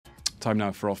Time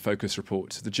now for our focus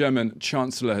report. The German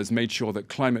Chancellor has made sure that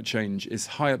climate change is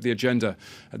high up the agenda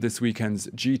at this weekend's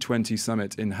G20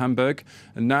 summit in Hamburg.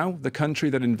 And now the country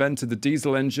that invented the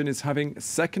diesel engine is having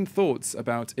second thoughts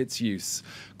about its use.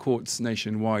 Courts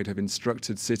nationwide have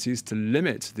instructed cities to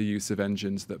limit the use of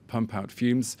engines that pump out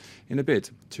fumes in a bid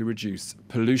to reduce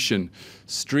pollution.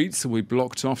 Streets will be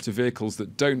blocked off to vehicles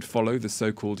that don't follow the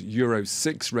so-called Euro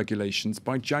 6 regulations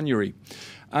by January.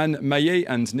 Anne Maillet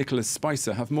and Nicholas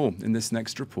Spicer have more in this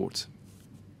next report.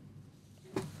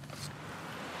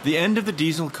 The end of the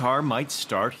diesel car might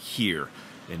start here,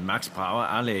 in Max-Brauer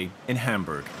Allee in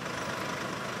Hamburg.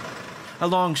 A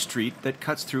long street that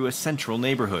cuts through a central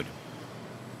neighborhood.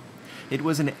 It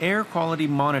was an air quality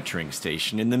monitoring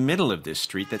station in the middle of this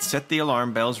street that set the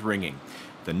alarm bells ringing.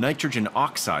 The nitrogen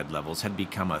oxide levels had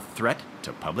become a threat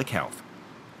to public health.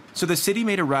 So the city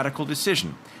made a radical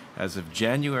decision. As of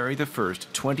January the 1st,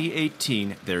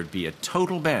 2018, there'd be a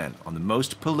total ban on the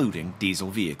most polluting diesel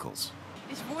vehicles.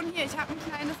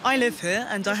 I live here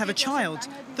and I have a child.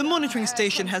 The monitoring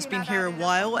station has been here a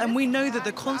while and we know that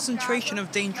the concentration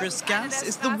of dangerous gas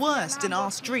is the worst in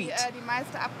our street.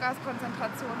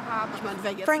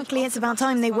 Frankly, it's about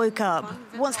time they woke up.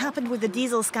 What's happened with the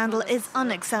diesel scandal is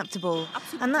unacceptable,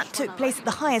 and that took place at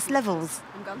the highest levels.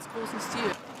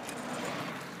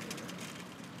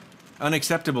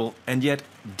 Unacceptable, and yet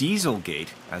Dieselgate,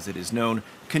 as it is known,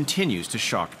 continues to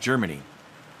shock Germany.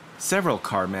 Several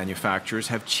car manufacturers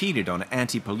have cheated on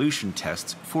anti-pollution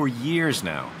tests for years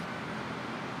now.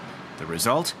 The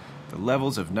result? The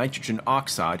levels of nitrogen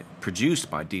oxide produced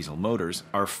by diesel motors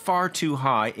are far too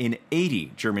high in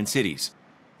 80 German cities.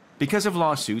 Because of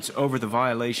lawsuits over the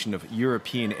violation of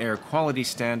European air quality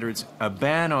standards, a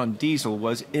ban on diesel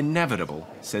was inevitable,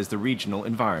 says the regional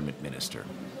environment minister.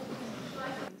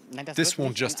 This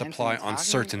won't just apply on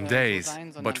certain days,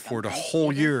 but for the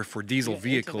whole year for diesel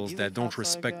vehicles that don't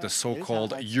respect the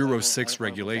so-called Euro 6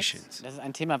 regulations.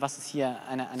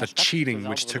 The cheating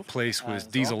which took place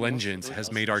with diesel engines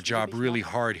has made our job really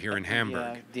hard here in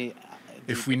Hamburg.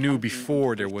 If we knew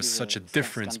before there was such a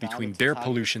difference between their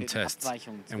pollution tests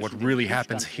and what really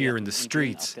happens here in the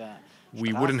streets,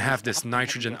 we wouldn't have this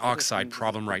nitrogen oxide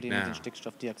problem right now.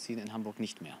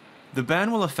 The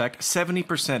ban will affect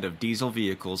 70% of diesel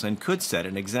vehicles and could set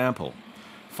an example.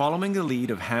 Following the lead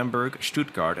of Hamburg,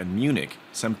 Stuttgart and Munich,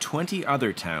 some 20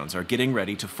 other towns are getting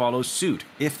ready to follow suit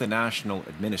if the National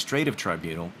Administrative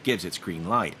Tribunal gives its green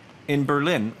light. In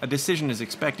Berlin, a decision is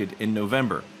expected in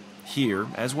November. Here,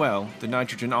 as well, the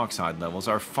nitrogen oxide levels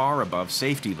are far above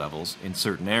safety levels in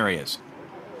certain areas.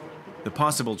 The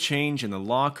possible change in the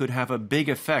law could have a big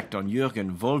effect on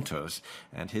Jürgen Wolters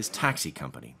and his taxi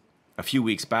company. A few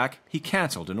weeks back, he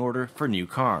cancelled an order for new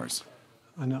cars.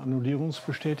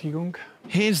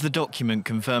 Here's the document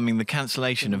confirming the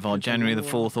cancellation of our January the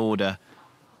 4th order.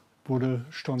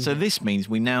 So this means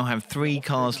we now have 3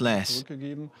 cars less.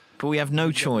 But we have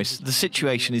no choice. The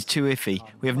situation is too iffy.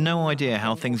 We have no idea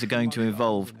how things are going to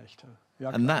evolve.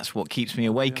 And that's what keeps me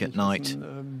awake at night.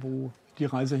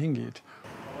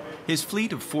 His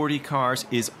fleet of 40 cars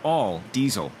is all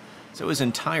diesel, so his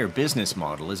entire business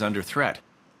model is under threat.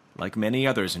 Like many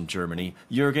others in Germany,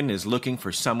 Jürgen is looking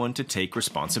for someone to take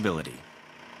responsibility.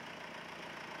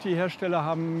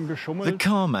 The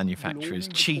car manufacturers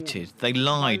cheated, they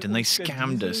lied and they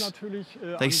scammed us.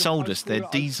 They sold us their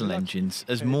diesel engines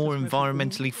as more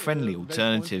environmentally friendly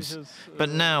alternatives. But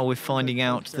now we're finding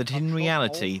out that in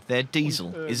reality their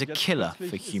diesel is a killer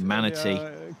for humanity.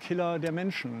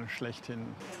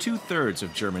 2/3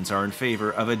 of Germans are in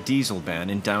favor of a diesel ban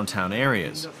in downtown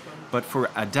areas. But for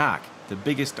ADAC, the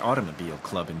biggest automobile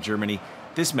club in Germany,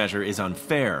 this measure is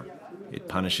unfair. It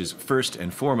punishes first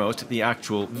and foremost the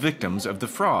actual victims of the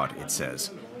fraud, it says.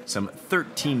 Some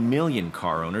 13 million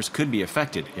car owners could be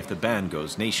affected if the ban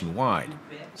goes nationwide.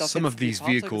 Some of these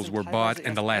vehicles were bought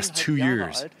in the last 2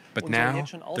 years, but now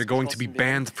they're going to be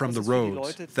banned from the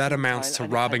roads. That amounts to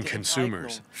robbing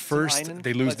consumers. First,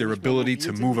 they lose their ability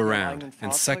to move around,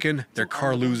 and second, their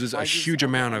car loses a huge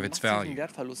amount of its value.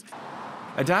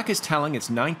 ADAC is telling its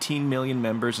 19 million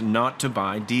members not to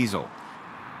buy diesel.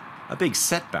 A big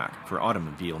setback for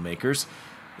automobile makers.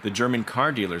 The German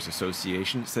Car Dealers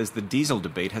Association says the diesel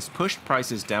debate has pushed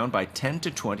prices down by 10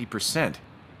 to 20%.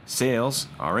 Sales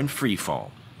are in free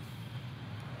fall.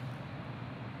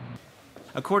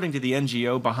 According to the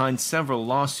NGO behind several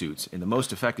lawsuits in the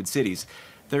most affected cities,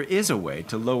 there is a way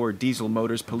to lower diesel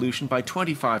motors' pollution by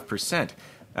 25%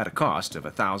 at a cost of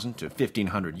 1,000 to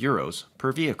 1,500 euros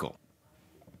per vehicle.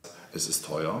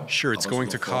 Sure, it's going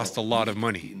to cost a lot of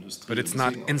money, but it's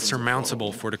not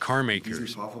insurmountable for the car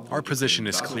makers. Our position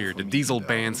is clear. The diesel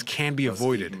bans can be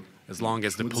avoided. as long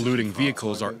as the polluting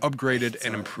vehicles are upgraded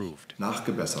and improved.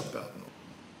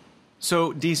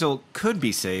 So diesel could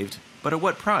be saved, but at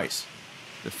what price?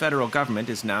 The federal government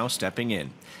is now stepping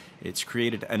in. It's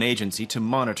created an agency to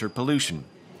monitor pollution.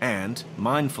 And,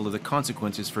 mindful of the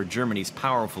consequences for Germany's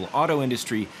powerful auto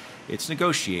industry, it's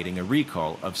negotiating a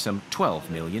recall of some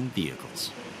 12 million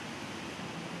vehicles.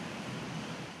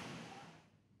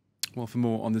 Well, for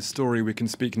more on this story, we can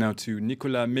speak now to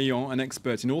Nicolas Meillon, an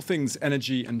expert in all things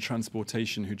energy and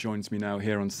transportation, who joins me now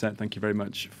here on set. Thank you very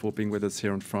much for being with us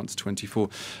here on France 24.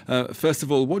 First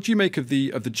of all, what do you make of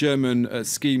the German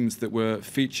schemes that were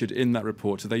featured in that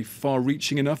report? Are they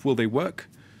far-reaching enough? Will they work?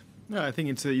 No, I think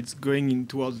it's going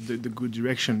towards the good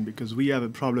direction, because we have a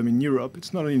problem in Europe.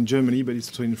 It's not only in Germany, but it's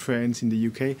also in France, in the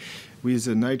UK, with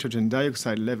the nitrogen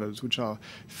dioxide levels, which are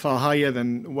far higher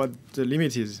than what the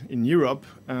limit is in Europe,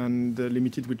 and the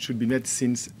limit which should be met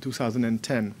since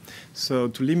 2010. So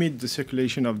to limit the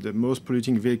circulation of the most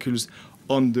polluting vehicles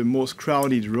on the most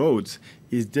crowded roads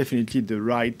is definitely the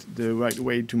right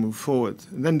way to move forward.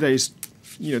 And then there is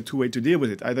two ways to deal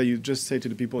with it. Either you just say to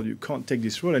the people, you can't take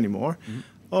this road anymore,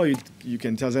 or you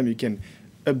can tell them you can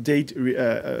upgrade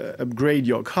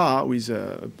your car with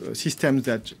systems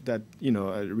that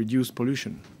reduce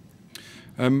pollution.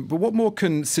 But what more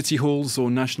can city halls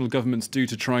or national governments do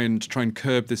to try and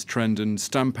curb this trend and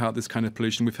stamp out this kind of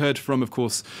pollution? We've heard from, of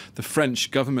course, the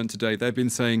French government today. They've been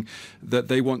saying that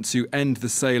they want to end the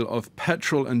sale of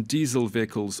petrol and diesel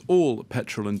vehicles, all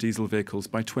petrol and diesel vehicles,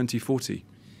 by 2040.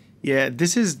 Yeah,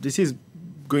 this is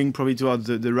going probably towards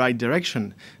the right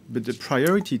direction, but the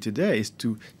priority today is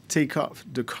to take off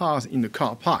the cars in the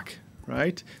car park,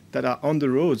 right, that are on the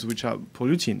roads, which are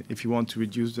polluting, if you want to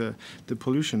reduce the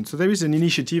pollution. So there is an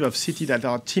initiative of cities that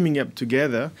are teaming up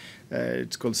together.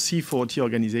 It's called C40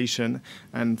 organization,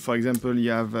 and for example,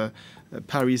 you have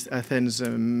Paris, Athens,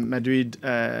 Madrid,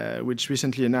 which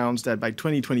recently announced that by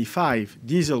 2025,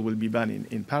 diesel will be banned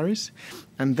in Paris.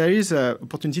 And there is an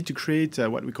opportunity to create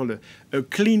what we call a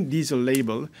clean diesel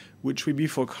label, which will be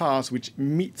for cars which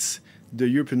meets the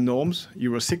European norms,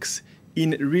 Euro 6,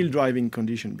 in real driving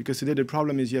condition. Because today the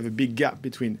problem is you have a big gap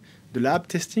between the lab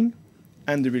testing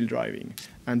and the real driving.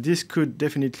 And this could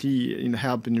definitely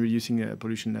help in reducing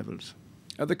pollution levels.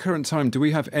 At the current time, do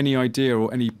we have any idea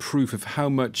or any proof of how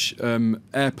much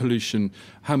air pollution,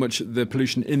 how much the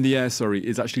pollution in the air,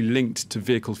 is actually linked to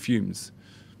vehicle fumes?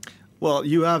 Well,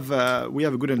 we have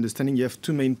a good understanding. You have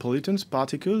two main pollutants,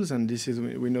 particles, and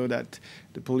we know that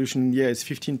the pollution in the air is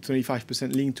 15 to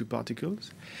 25% linked to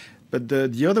particles. But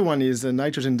the other one is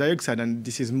nitrogen dioxide, and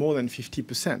this is more than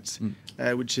 50%,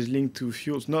 which is linked to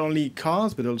fuels, not only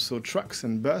cars, but also trucks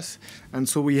and bus. And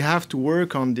so we have to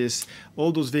work on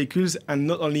all those vehicles, and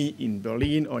not only in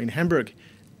Berlin or in Hamburg.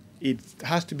 It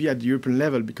has to be at the European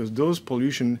level, because those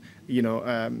pollution,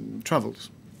 travels.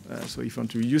 So if you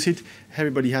want to reduce it,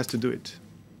 everybody has to do it.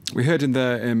 We heard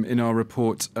in our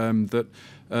report that,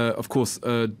 of course,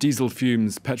 diesel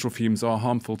fumes, petrol fumes are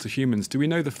harmful to humans. Do we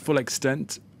know the full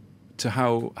extent to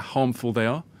how harmful they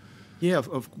are? Yeah,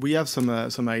 we have some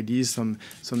ideas.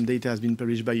 Some data has been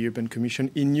published by European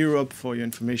Commission. In Europe, for your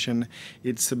information,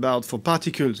 it's about, for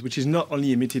particles, which is not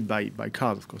only emitted by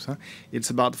cars, of course, it's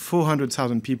about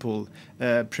 400,000 people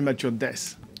premature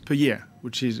deaths per year,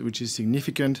 which is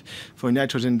significant. For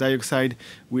nitrogen dioxide,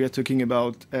 we are talking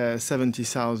about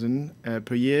 70,000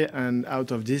 per year, and out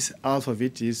of this, half of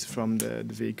it is from the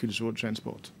vehicles road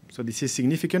transport. So this is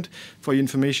significant. For your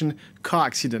information,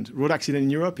 road accident in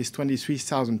Europe is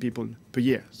 23,000 people per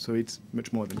year. So it's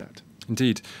much more than that.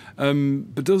 Indeed.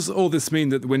 But does all this mean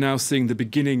that we're now seeing the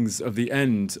beginnings of the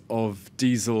end of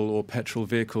diesel or petrol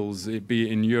vehicles, be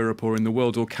it in Europe or in the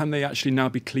world, or can they actually now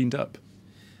be cleaned up?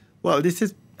 Well, this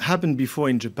has happened before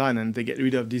in Japan, and they get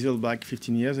rid of diesel back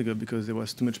 15 years ago because there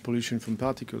was too much pollution from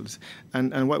particles.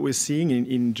 And what we're seeing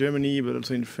in Germany, but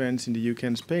also in France, in the UK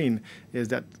and Spain, is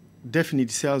that definitely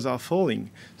sales are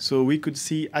falling. So we could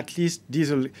see at least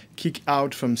diesel kick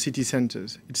out from city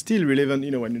centers. It's still relevant,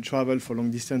 when you travel for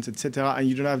long distance, etc., and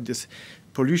you don't have this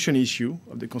pollution issue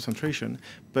of the concentration.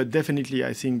 But definitely,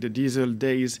 I think the diesel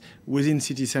days within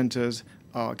city centers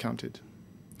are counted.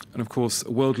 And of course,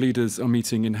 world leaders are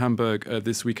meeting in Hamburg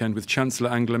this weekend, with Chancellor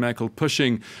Angela Merkel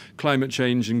pushing climate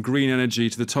change and green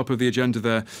energy to the top of the agenda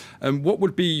there. What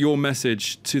would be your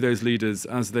message to those leaders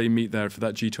as they meet there for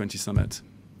that G20 summit?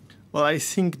 Well, I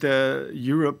think the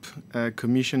Europe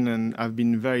Commission have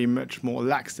been very much more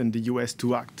lax than the US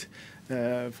to act.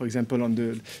 For example, on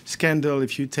the scandal,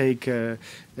 if you take the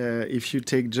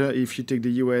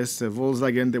US,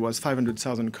 Volkswagen, there was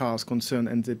 500,000 cars concerned,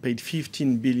 and they paid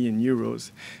 15 billion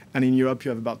euros. And in Europe, you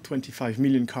have about 25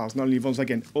 million cars, not only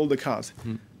Volkswagen, all the cars,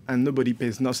 and nobody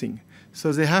pays nothing.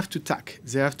 So they have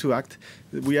to act.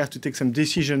 We have to take some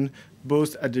decision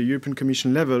both at the European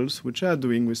Commission levels, which are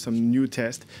doing with some new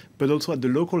tests, but also at the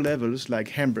local levels like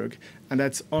Hamburg. And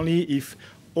that's only if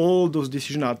all those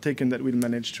decisions are taken that we'll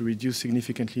manage to reduce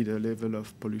significantly the level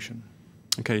of pollution.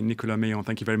 Okay, Nicolas Meillon,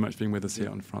 thank you very much for being with us here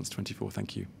on France 24.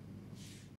 Thank you.